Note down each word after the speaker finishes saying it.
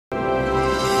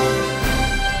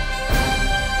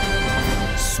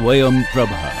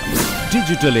SWAYAMPRABHA.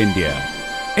 Digital India.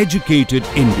 Educated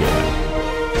India.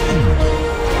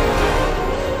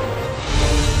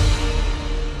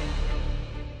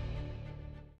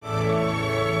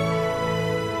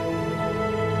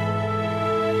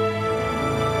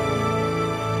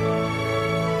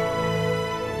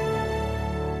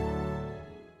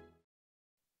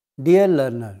 Dear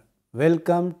learner,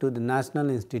 welcome to the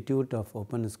National Institute of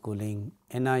Open Schooling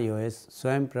NIOS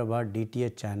SWAYAMPRABHA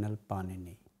DTH channel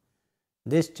Panini.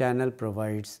 This channel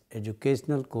provides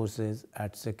educational courses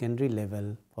at secondary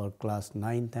level for class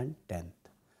 9th and 10th.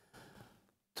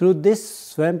 Through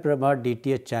this SWAYAMPRABHA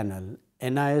DTH channel,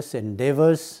 NIOS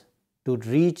endeavors to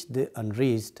reach the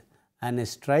unreached and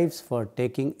strives for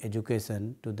taking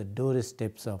education to the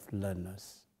doorsteps of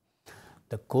learners.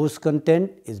 The course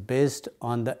content is based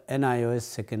on the NIOS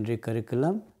secondary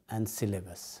curriculum and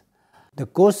syllabus. The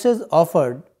courses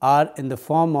offered are in the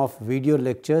form of video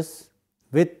lectures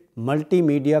with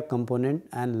multimedia component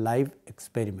and live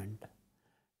experiment.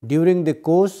 During the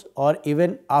course or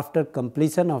even after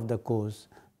completion of the course,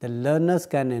 the learners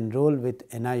can enroll with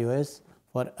NIOS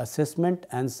for assessment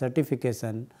and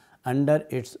certification under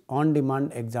its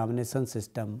on-demand examination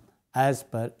system as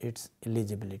per its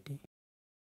eligibility.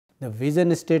 The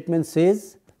vision statement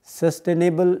says,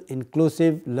 sustainable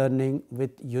inclusive learning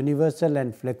with universal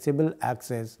and flexible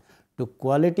access to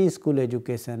quality school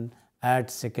education at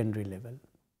secondary level.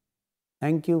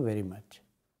 Thank you very much.